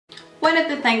One of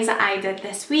the things that I did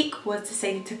this week was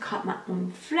decided to cut my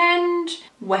own fringe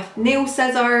with nail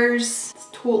scissors. It's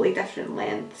totally different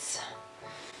lengths.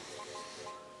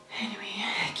 Anyway,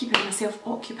 keeping myself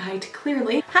occupied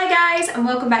clearly. Hi guys, and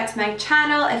welcome back to my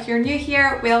channel. If you're new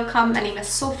here, welcome. My name is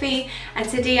Sophie and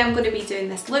today I'm going to be doing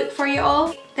this look for you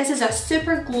all. This is a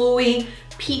super glowy,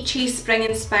 peachy, spring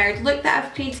inspired look that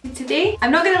I've created today.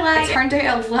 I'm not gonna lie, it turned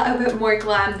out a little bit more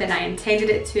glam than I intended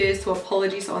it to, so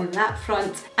apologies on that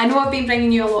front. I know I've been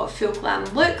bringing you a lot of full glam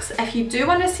looks. If you do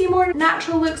want to see more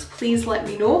natural looks, please let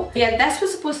me know. Yeah, this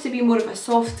was supposed to be more of a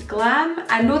soft glam.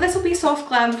 I know this will be soft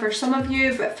glam for some of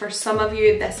you, but for some of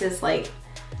you this is like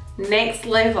next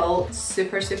level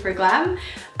super glam.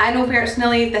 I know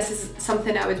personally this is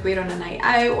something I would wear on a night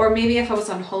out, or maybe if I was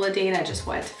on holiday and I just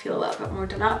wanted to feel a little bit more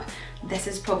done up, this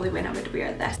is probably when I would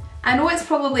wear this. I know it's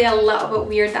probably a little bit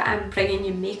weird that I'm bringing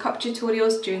you makeup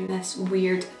tutorials during this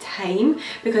weird time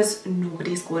because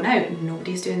nobody's going out,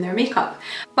 nobody's doing their makeup.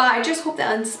 But I just hope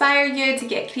that I'll inspire you to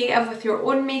get creative with your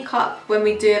own makeup when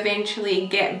we do eventually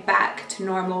get back to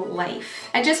normal life.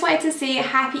 I just wanted to say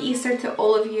happy Easter to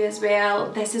all of you as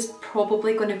well. This is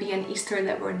probably going to be an Easter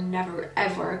that we're never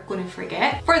ever going to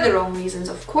forget, for the wrong reasons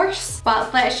of course.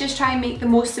 But let's just try and make the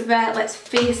most of it. Let's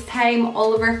FaceTime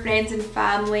all of our friends and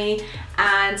family,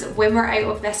 and when we're out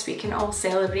of this we can all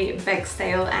celebrate big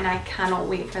style, and I cannot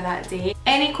wait for that day.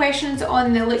 Any questions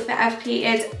on the look that I've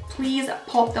created, please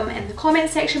pop them in the comment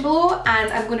section below,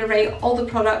 and I'm going to write all the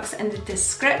products in the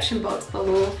description box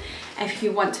below if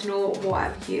you want to know what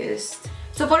I've used.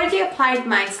 So I've already applied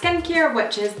my skincare,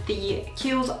 which is the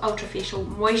Kiehl's Ultra Facial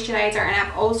Moisturiser, and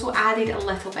I've also added a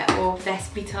little bit of this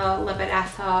Vita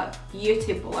Liberata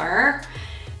Beauty Blur.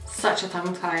 Such a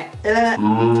tongue tie.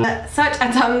 Such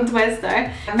a tongue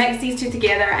twister. I've mixed these two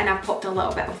together and I've popped a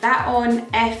little bit of that on.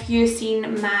 If you've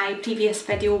seen my previous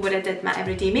video where I did my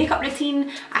everyday makeup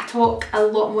routine, I talk a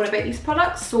lot more about these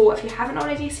products, so if you haven't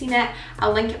already seen it,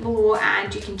 I'll link it below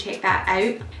and you can check that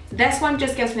out. This one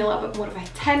just gives me a little bit more of a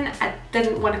tint. I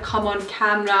didn't want to come on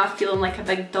camera feeling like a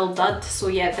big dull dud, so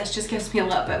yeah, this just gives me a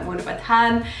little bit more of a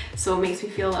tan, so it makes me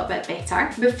feel a little bit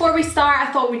better. Before we start,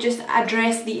 I thought we'd just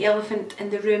address the elephant in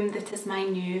the room that is my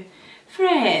new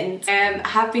friend. I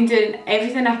have been doing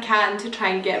everything I can to try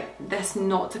and get this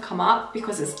not to come up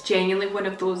because it's genuinely one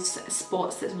of those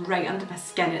spots that's right under my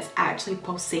skin. It's actually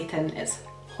pulsating, it's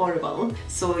horrible.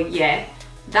 So yeah,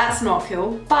 that's not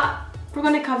cool, but we're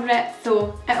going to cover it,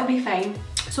 so it'll be fine.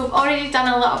 So I've already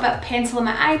done a little bit of pencil in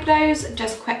my eyebrows,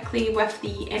 just quickly with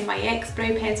the NYX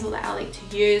brow pencil that I like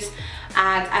to use,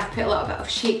 and I've put a little bit of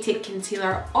Shape Tape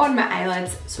concealer on my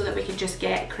eyelids so that we can just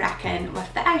get cracking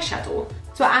with the eyeshadow.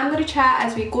 So I'm going to chat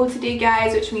as we go today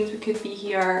guys, which means we could be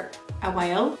here a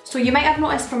while. So you might have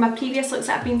noticed from my previous looks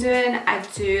that I've been doing, I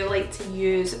do like to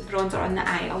use bronzer on the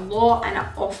eye a lot, and I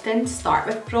often start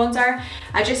with bronzer.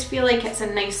 I just feel like it's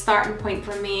a nice starting point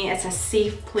for me. It's a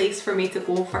safe place for me to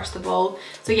go first of all.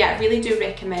 So yeah, I really do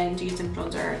recommend using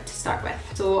bronzer to start with.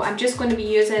 So I'm just going to be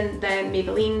using the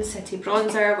Maybelline City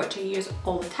Bronzer, which I use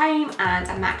all the time, and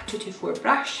a MAC 224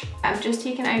 brush. I'm just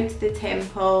taking out the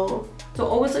temple. So it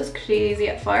always looks crazy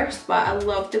at first, but I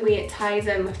love the way it ties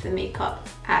in with the makeup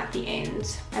at the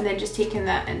end. And then just taking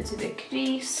that into the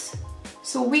crease.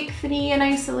 So week 3 in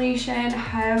isolation,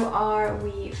 how are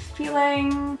we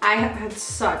feeling? I have had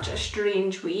such a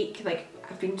strange week. Like,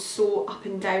 I've been so up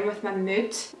and down with my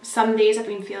mood. Some days I've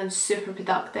been feeling super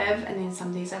productive, and then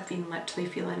some days I've been literally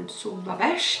feeling so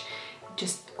rubbish,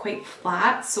 just quite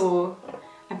flat. So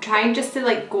I'm trying just to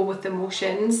like go with the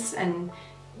motions and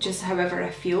just however I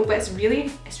feel, but it's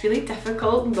really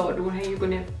difficult not knowing how you're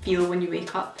going to feel when you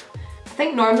wake up. I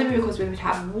think normally because we would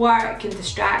have work and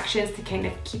distractions to kind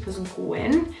of keep us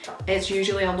going, it's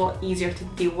usually a lot easier to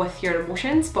deal with your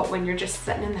emotions, but when you're just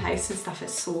sitting in the house and stuff,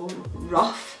 it's so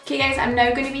rough. Okay guys, I'm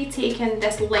now going to be taking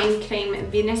this Lime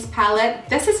Crime Venus palette.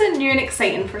 This isn't new and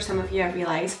exciting for some of you, I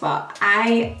realise, but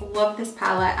I love this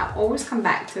palette. I always come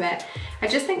back to it. I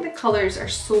just think the colours are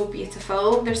so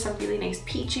beautiful. There's some really nice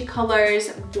peachy colours.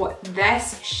 What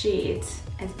this shade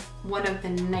is one of the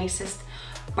nicest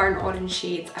burnt orange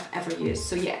shades I've ever used.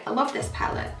 So yeah, I love this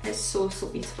palette. It's so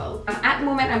beautiful. At the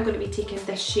moment I'm going to be taking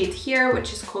this shade here,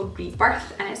 which is called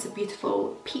Rebirth, and it's a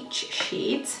beautiful peach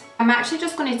shade. I'm actually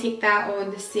just going to take that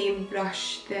on the same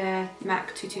brush, the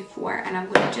MAC 224, and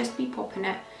I'm going to just be popping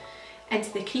it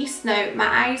into the crease. Now my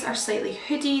eyes are slightly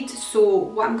hooded, so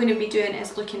what I'm going to be doing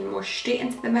is looking more straight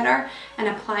into the mirror and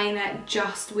applying it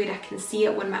just where I can see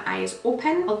it when my eye is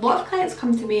open. A lot of clients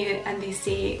come to me and they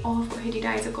say, oh, I've got hooded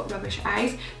eyes, I've got rubbish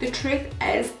eyes. The truth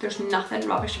is there's nothing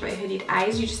rubbish about hooded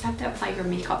eyes, you just have to apply your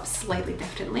makeup slightly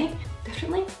differently.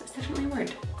 That's definitely a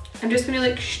word. I'm just going to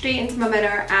look straight into my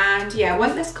mirror, and yeah, I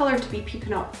want this colour to be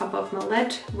peeping up above my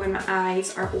lid when my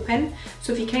eyes are open.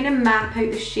 So if you kind of map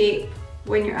out the shape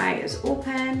when your eye is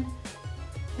open,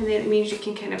 and then it means you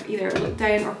can kind of either look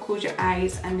down or close your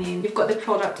eyes, and then you've got the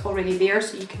product already there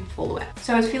so you can follow it.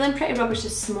 So I was feeling pretty rubbish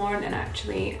this morning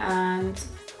actually, and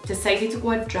decided to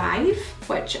go a drive,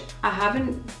 which I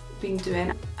haven't been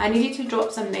doing. I needed to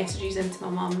drop some messages into my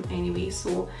mum anyway,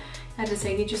 so I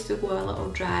decided just to go a little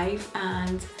drive,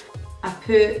 and I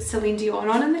put Celine Dion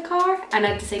on in the car, and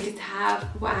I decided to have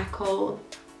what I call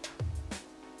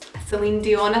a Celine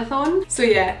Dion-a-thon. So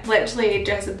yeah, literally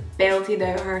just belted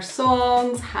out her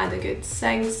songs, had a good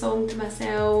sing-song to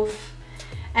myself,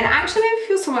 and it actually made me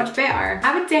feel so much better.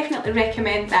 I would definitely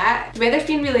recommend that. The weather's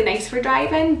been really nice for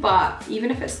driving, but even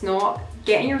if it's not,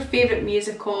 getting your favourite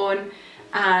music on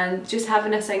and just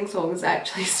having a sing-song is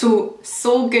actually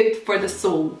so good for the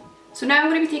soul. So now I'm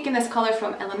going to be taking this colour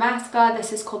from Illamasqua.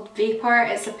 This is called Vapor.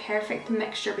 It's a perfect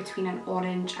mixture between an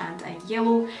orange and a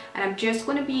yellow, and I'm just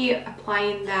going to be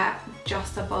applying that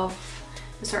just above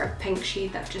the sort of pink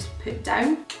shade that I've just put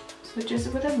down. So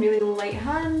just with a really light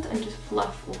hand and just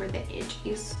fluff over the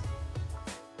edges.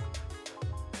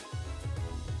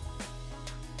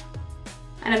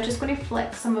 And I'm just going to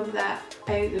flick some of that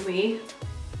out the way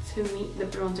to meet the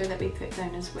bronzer that we put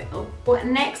down as well. Well,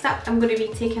 next up I'm going to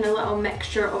be taking a little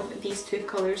mixture of these two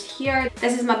colours here.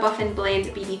 This is my Buff and Blend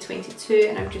BB22,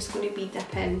 and I'm just going to be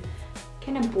dipping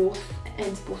kind of both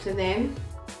into both of them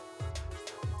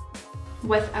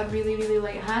with a really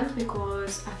light hand,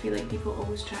 because I feel like people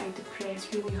always try to press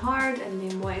really hard,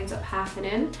 and then what ends up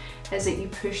happening is that you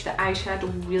push the eyeshadow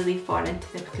really far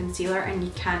into the concealer and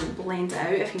you can't blend it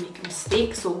out if you make a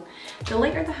mistake. So the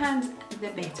lighter the hand, the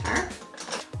better.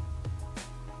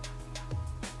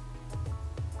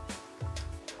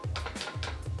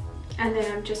 And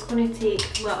then I'm just going to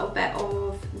take a little bit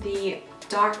of the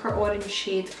darker orange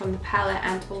shade from the palette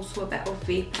and also a bit of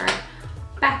Vapor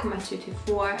back on my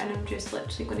 224, and I'm just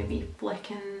literally going to be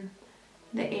flicking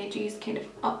the edges kind of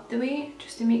up the way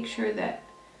just to make sure that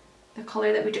the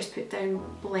colour that we just put down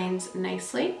blends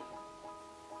nicely.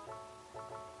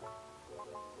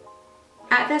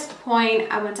 At this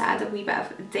point I want to add a wee bit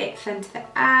of depth into the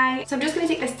eye. So I'm just going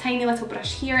to take this tiny little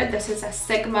brush here. This is a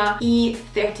Sigma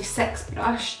E36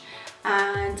 brush,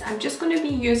 and I'm just going to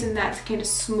be using that to kind of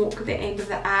smoke the end of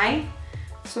the eye.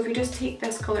 So if you just take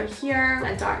this colour here,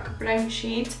 a dark brown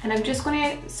shade, and I'm just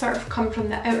going to sort of come from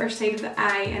the outer side of the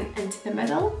eye and into the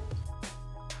middle.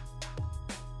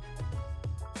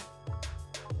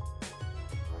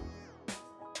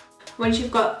 Once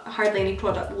you've got hardly any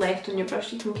product left on your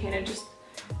brush, you can kind of just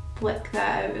flick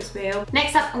that out as well.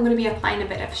 Next up, I'm going to be applying a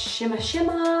bit of shimmer,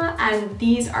 and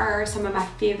these are some of my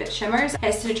favourite shimmers.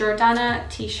 It's the Jordana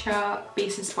Tisha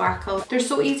Base and Sparkle. They're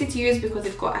so easy to use because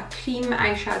they've got a cream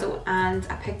eyeshadow and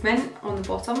a pigment on the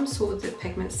bottom, so the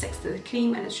pigment sticks to the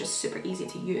cream and it's just super easy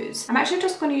to use. I'm actually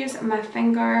just going to use my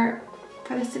finger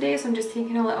for this today, so I'm just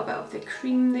taking a little bit of the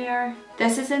cream there.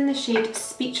 This is in the shade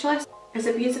Speechless. It's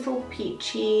a beautiful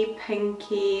peachy,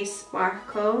 pinky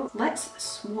sparkle. Let's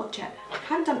swatch it. I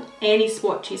haven't done any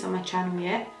swatches on my channel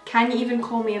yet. Can you even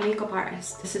call me a makeup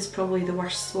artist? This is probably the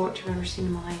worst swatch I've ever seen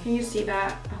in my life. Can you see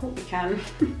that? I hope you can.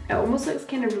 It almost looks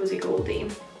kind of rosy goldy.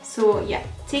 So yeah,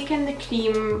 taking the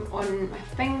cream on my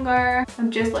finger,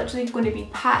 I'm just literally going to be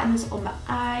patting this on my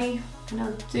eye, and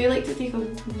I do like to take a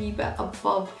wee bit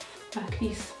above my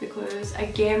crease because,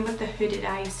 again, with the hooded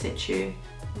eye situ,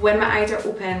 when my eyes are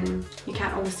open, you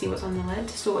can't always see what's on the lid.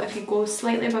 So if you go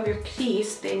slightly above your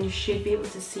crease, then you should be able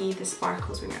to see the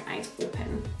sparkles when your eyes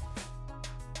open.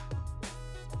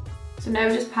 So now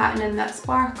just patting in that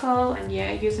sparkle, and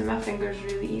yeah, using my fingers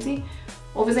is really easy.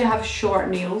 Obviously I have short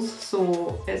nails,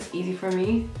 so it's easy for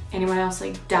me. Anyone else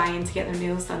like dying to get their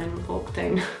nails done in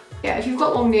lockdown? Yeah, if you've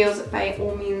got long nails, by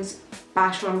all means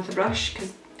bash on with a brush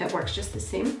because it works just the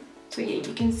same. So yeah,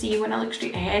 you can see when I look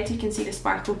straight ahead, you can see the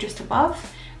sparkle just above,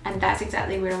 and that's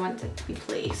exactly where I want it to be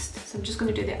placed. So I'm just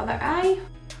going to do the other eye.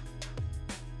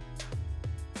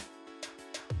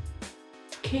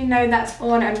 Okay, now that's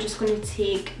on, I'm just going to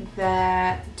take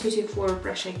the 224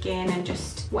 brush again, and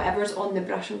just whatever's on the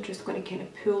brush, I'm just going to kind of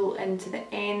pull into the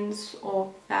ends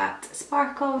of that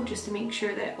sparkle just to make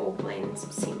sure that it all blends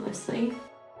seamlessly.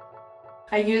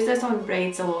 I use this on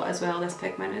braids a lot as well. This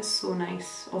pigment is so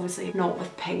nice. Obviously not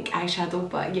with pink eyeshadow,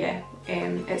 but yeah,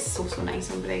 it's so nice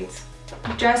on braids.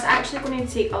 I'm just actually going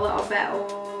to take a little bit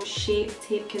of Shape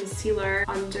Tape Concealer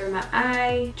under my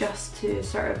eye just to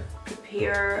sort of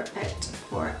prepare it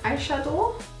for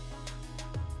eyeshadow.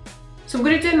 So I'm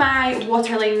going to do my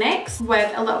waterline next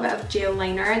with a little bit of gel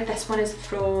liner. This one is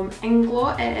from Glow.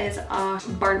 It is a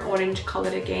burnt orange colour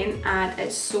again, and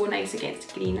it's so nice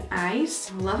against green eyes.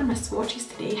 I'm loving my swatches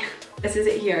today. This is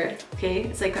it here, okay?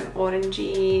 It's like an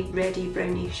orangey, reddy,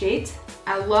 browny shade.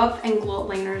 I love Glow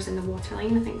liners in the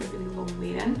waterline. I think they're really long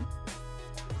wearing.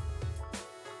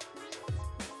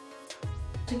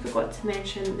 I forgot to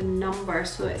mention the number,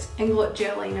 so it's Glow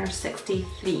Gel Liner 63.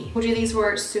 I told you these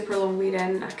were super long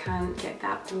wearing. I can't get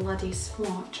that bloody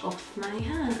swatch off my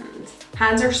hands.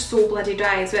 Hands are so bloody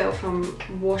dry as well from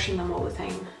washing them all the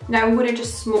time. Now I'm going to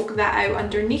just smoke that out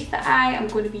underneath the eye. I'm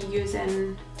going to be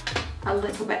using a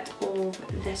little bit of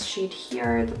this shade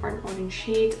here, the burnt orange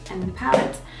shade in the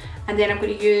palette, and then I'm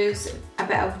going to use a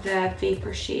bit of the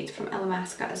Vapor shade from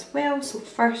Illamasqua as well. So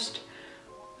first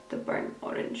the burnt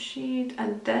orange shade,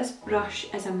 and this brush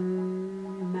is a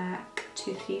MAC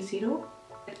 230.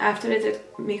 After I did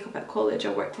makeup at college,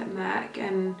 I worked at MAC,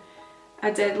 and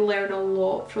I did learn a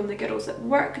lot from the girls that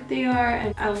work there,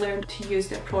 and I learned to use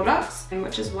their products,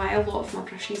 which is why a lot of my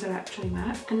brushes are actually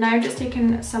MAC. And now I'm just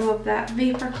taking some of that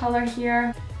Vapor colour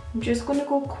here. I'm just going to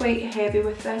go quite heavy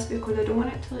with this because I don't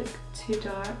want it to look too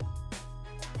dark.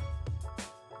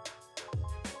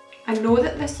 I know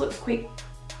that this looks quite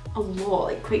a lot,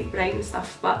 like quite bright and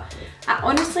stuff, but I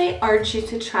honestly urge you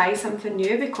to try something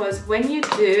new, because when you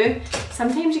do,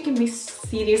 sometimes you can be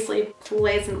seriously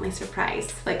pleasantly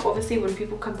surprised. Like obviously when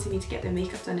people come to me to get their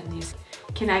makeup done and they say,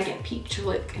 can I get peach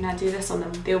look, can I do this on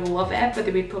them, they will love it, but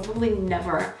they would probably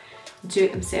never do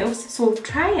it themselves. So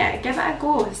try it, give it a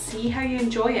go, see how you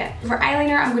enjoy it. For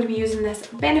eyeliner, I'm going to be using this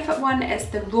Benefit one. It's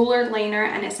the roller liner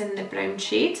and it's in the brown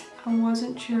shade. I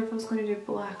wasn't sure if I was going to do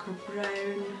black or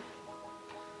brown.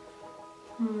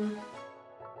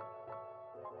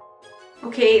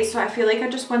 Okay, so I feel like I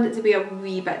just want it to be a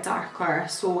wee bit darker,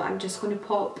 so I'm just going to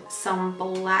pop some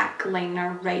black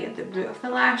liner right at the root of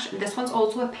the lash. This one's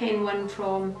also a pen one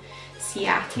from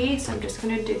Ciate, so I'm just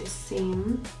going to do the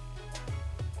same.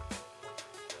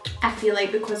 I feel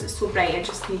like because it's so bright, I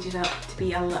just needed it to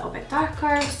be a little bit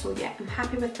darker. So yeah, I'm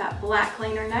happy with that black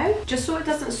liner now. Just so it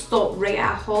doesn't stop right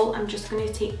at a halt, I'm just going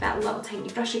to take that little tiny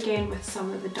brush again with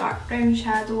some of the dark brown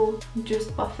shadow and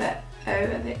just buff it out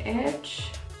at the edge.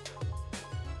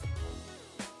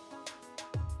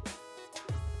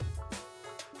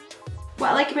 What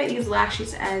I like about these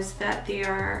lashes is that they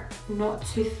are not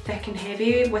too thick and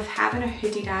heavy. With having a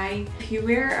hooded eye, if you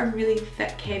wear a really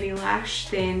thick heavy lash,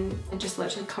 then it just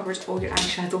literally covers all your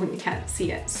eyeshadow and you can't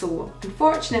see it. So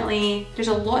unfortunately, there's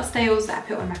a lot of styles that I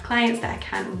put on my clients that I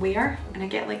can't wear, and I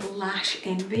get like lash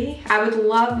envy. I would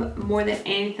love more than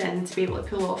anything to be able to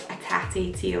pull off a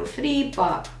Tati TL3,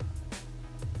 but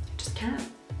I just can't.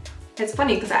 It's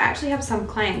funny because I actually have some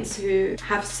clients who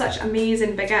have such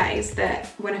amazing big eyes that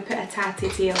when I put a Tati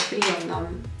TL3 on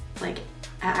them, like it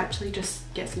actually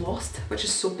just gets lost, which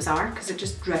is so bizarre because it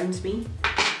just drowns me.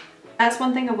 That's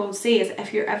one thing I will say, is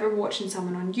if you're ever watching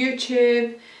someone on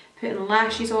YouTube putting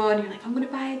lashes on, you're like, I'm going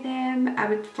to buy them, I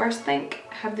would first think,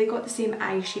 have they got the same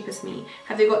eye shape as me?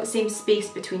 Have they got the same space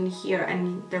between here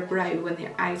and their brow when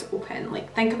their eyes open?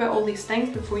 Like think about all these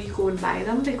things before you go and buy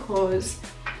them, because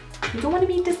you don't want to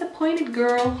be disappointed,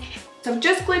 girl. So I've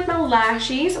just glued my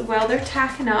lashes. While they're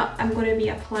tacking up, I'm going to be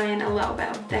applying a little bit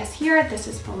of this here. This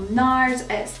is from NARS.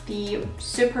 It's the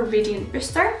Super Radiant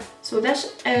Booster. So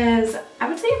this is, I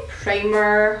would say, a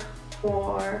primer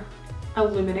or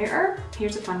illuminator.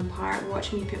 Here's the fun part.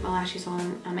 Watching me put my lashes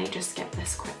on, I might just skip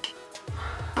this quick.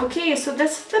 Okay, so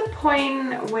this is the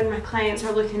point when my clients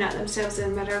are looking at themselves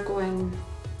in the mirror going,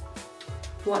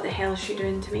 what the hell is she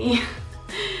doing to me?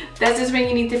 This is when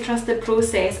you need to trust the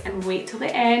process and wait till the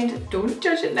end. Don't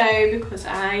judge it now because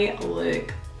I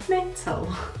look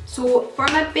mental. So for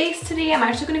my base today, I'm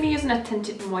actually going to be using a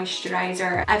tinted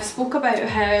moisturiser. I've spoke about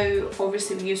how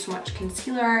obviously we use so much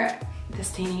concealer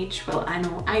this day and age. Well, I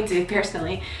know I do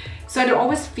personally. So I don't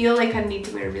always feel like I need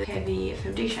to wear a really heavy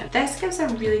foundation. This gives a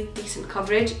really decent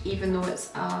coverage even though it's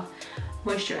a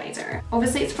moisturiser.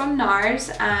 Obviously it's from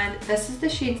NARS and this is the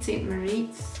shade St.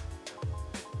 Moritz.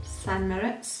 San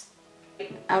Moritz.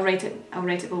 I'll write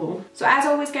it below. So as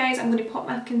always guys, I'm going to pop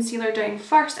my concealer down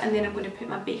first and then I'm going to put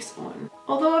my base on.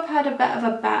 Although I've had a bit of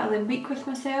a battling week with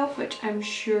myself, which I'm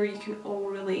sure you can all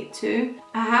relate to,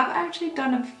 I have actually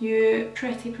done a few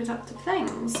pretty productive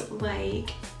things,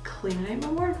 like cleaning out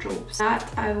my wardrobes.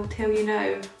 That, I will tell you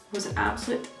now, was an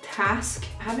absolute task.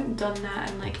 I haven't done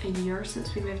that in like a year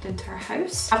since we moved into our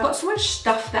house. I've got so much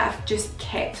stuff that I've just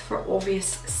kept for obvious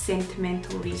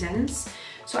sentimental reasons.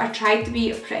 So I tried to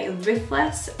be pretty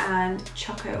ruthless and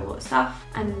chuck out a lot of stuff,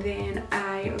 and then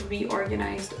I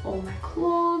reorganised all my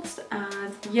clothes,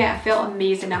 and yeah, I felt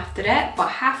amazing after it. But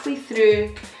halfway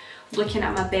through looking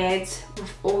at my bed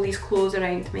with all these clothes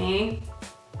around me,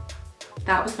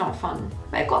 that was not fun.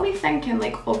 But it got me thinking,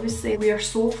 like, obviously we are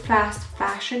so fast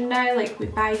fashion now, like we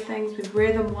buy things, we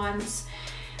wear them once,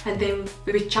 and then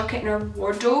we chuck it in our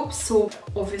wardrobe. So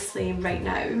obviously right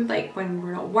now, like when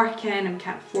we're not working and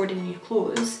can't afford any new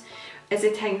clothes, is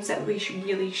the times that we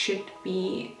really should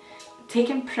be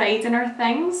taking pride in our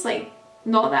things. Like,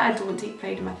 not that I don't take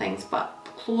pride in my things, but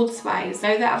clothes wise,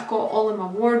 now that I've got all in my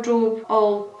wardrobe,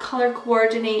 all colour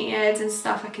coordinated and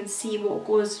stuff, I can see what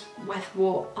goes with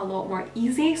what a lot more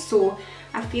easy. So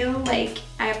I feel like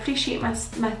I appreciate my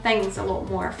things a lot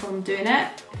more from doing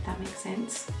it, if that makes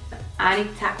sense. I need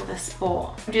to tackle this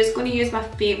spot. I'm just going to use my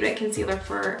favourite concealer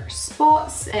for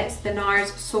spots. It's the NARS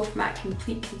Soft Matte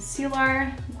Complete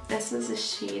Concealer. This is the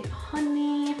shade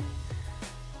Honey.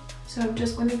 So I'm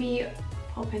just going to be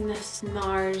popping this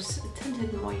NARS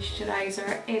tinted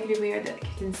moisturiser everywhere that the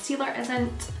concealer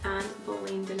isn't and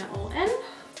blending it all in.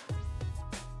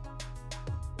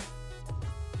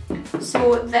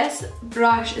 So this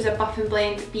brush is a Buff and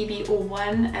Blend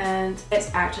BB01, and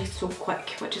it's actually so quick,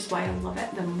 which is why I love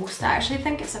it the most. I actually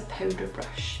think it's a powder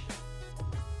brush.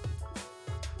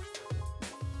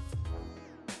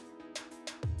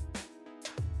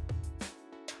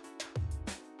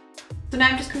 So now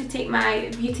I'm just going to take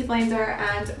my beauty blender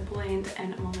and blend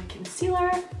in all my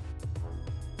concealer.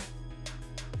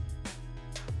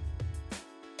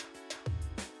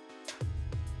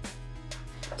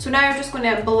 So now I'm just going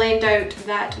to blend out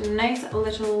that nice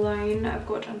little line I've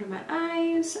got under my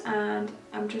eyes, and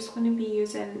I'm just going to be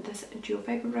using this dual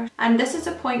fibre brush. And this is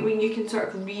a point when you can sort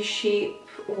of reshape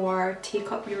or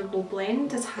take up your low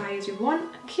blend as high as you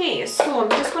want. Okay, so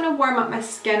I'm just going to warm up my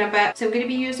skin a bit. So I'm going to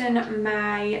be using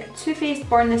my Too Faced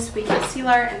Born This Way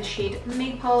concealer in the shade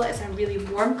Maple. It's a really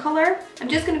warm colour. I'm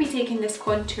just going to be taking this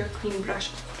contour clean brush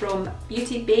from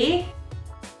Beauty Bay.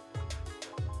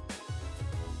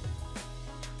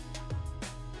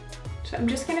 So I'm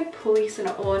just kind of placing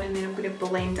it on, and then I'm going to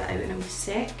blend it out in a wee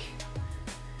sec.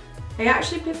 I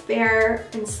actually prefer,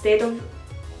 instead of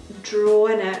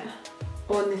drawing it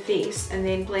on the face and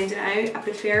then blending it out, I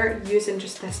prefer using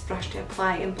just this brush to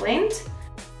apply and blend.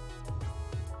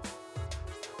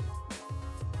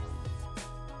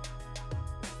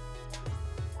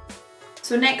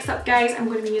 So next up guys, I'm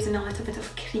going to be using a little bit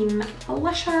of cream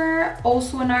blusher,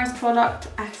 also a NARS product.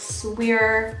 I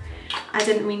swear I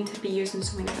didn't mean to be using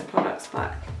so many other products,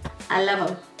 but I love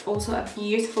them. Also a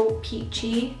beautiful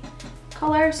peachy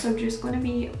colour, so I'm just going to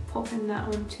be popping that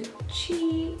onto the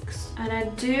cheeks, and I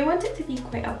do want it to be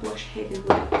quite a blush heavy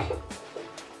look.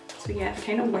 So yeah, I've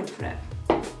kind of went for it.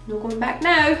 No going back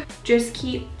now. Just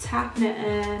keep tapping it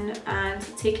in and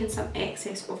taking some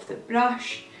excess off the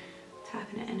brush,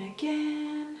 tapping it in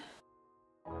again.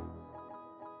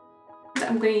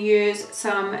 I'm going to use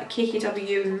some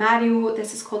KKW Mario.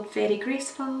 This is called Very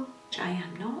Graceful, which I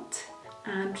am not.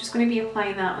 I'm just going to be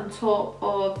applying that on top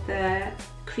of the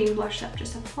cream blush that I've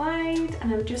just applied,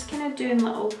 and I'm just kind of doing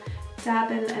little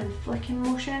dabbing and flicking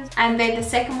motions. And then the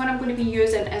second one I'm going to be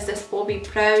using is this Bobbi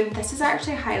Brown. This is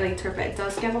actually a highlighter, but it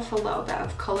does give off a little bit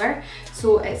of colour.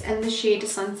 So it's in the shade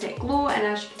Sunset Glow, and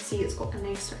as you can see it's got a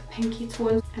nice sort of pinky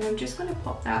tone. And I'm just going to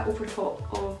pop that over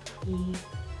top of the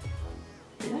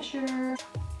blusher.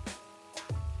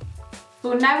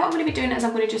 So now what I'm going to be doing is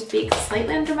I'm going to just bake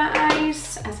slightly under my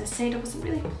eyes. As I said, I wasn't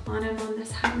really planning on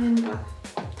this happening, but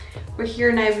we're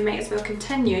here now, we might as well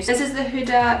continue. This is the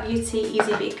Huda Beauty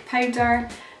Easy Bake Powder.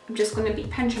 I'm just going to be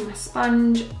pinching my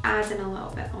sponge, adding a little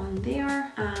bit on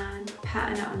there and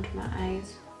patting it under my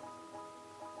eyes.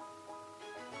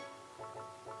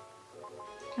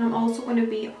 And I'm also going to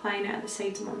be applying it at the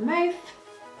sides of my mouth.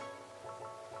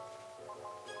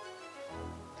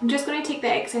 I'm just going to take the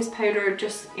excess powder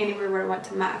just anywhere where I want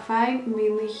to mattify,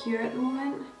 mainly here at the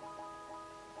moment.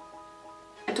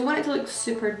 I don't want it to look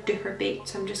super duper baked,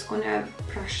 so I'm just going to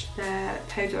brush the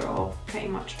powder off pretty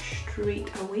much straight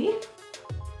away.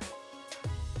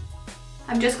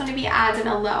 I'm just going to be adding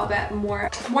a little bit more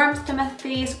warmth to my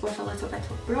face with a little bit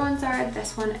of bronzer.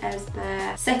 This one is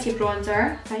the City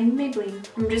Bronzer by Maybelline.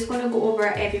 I'm just going to go over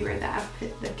everywhere that I've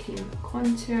put the cream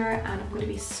contour, and I'm going to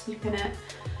be sweeping it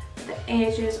at the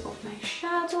edges of my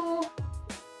shadow.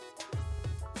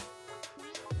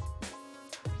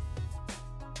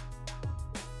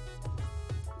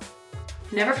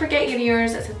 Never forget your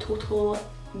ears, it's a total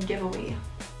giveaway.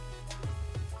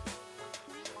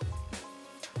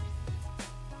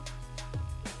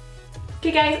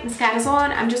 Okay guys, mascara's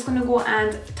on. I'm just going to go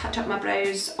and touch up my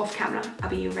brows off camera. I'll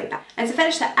be right back. And to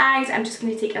finish the eyes, I'm just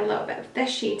going to take a little bit of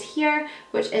this shade here,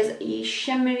 which is a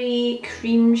shimmery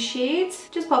cream shade.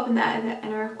 Just popping that in the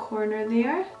inner corner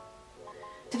there.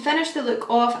 To finish the look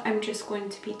off, I'm just going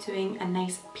to be doing a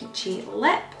nice peachy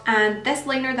lip. And this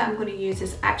liner that I'm going to use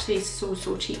is actually so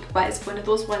cheap, but it's one of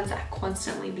those ones that I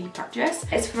constantly repurchase.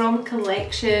 It's from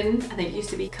Collection, I think it used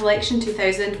to be Collection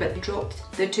 2000, but they dropped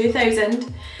the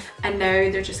 2000 and now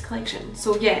they're just Collection.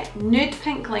 So yeah, nude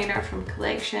pink liner from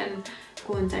Collection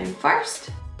going down first.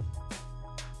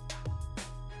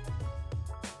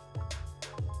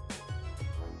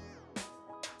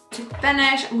 To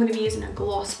finish, I'm going to be using a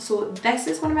gloss. So this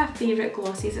is one of my favourite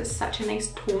glosses. It's such a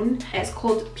nice tone. It's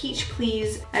called Peach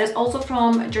Please. And it's also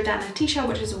from Jordana Tisha,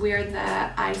 which is where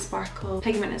the eye sparkle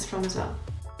pigment is from as well.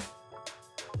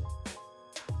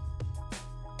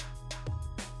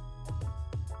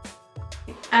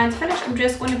 And to finish, I'm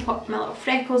just going to pop my little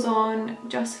freckles on,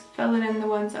 just filling in the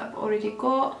ones that I've already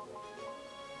got.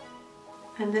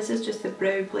 And this is just the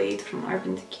brow blade from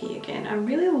Urban Decay again. I'm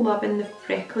really loving the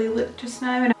freckly look just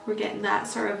now, and we're getting that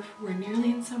sort of, we're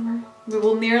nearly in summer. We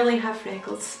will nearly have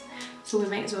freckles, so we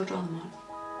might as well draw them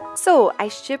on. So I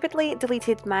stupidly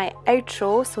deleted my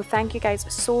outro, so thank you guys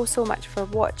so much for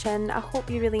watching. I hope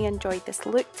you really enjoyed this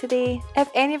look today. If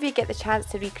any of you get the chance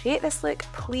to recreate this look,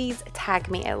 please tag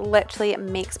me. It literally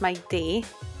makes my day.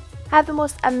 Have the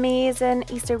most amazing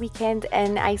Easter weekend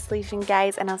in isolation,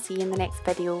 guys, and I'll see you in the next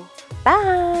video.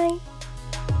 Bye!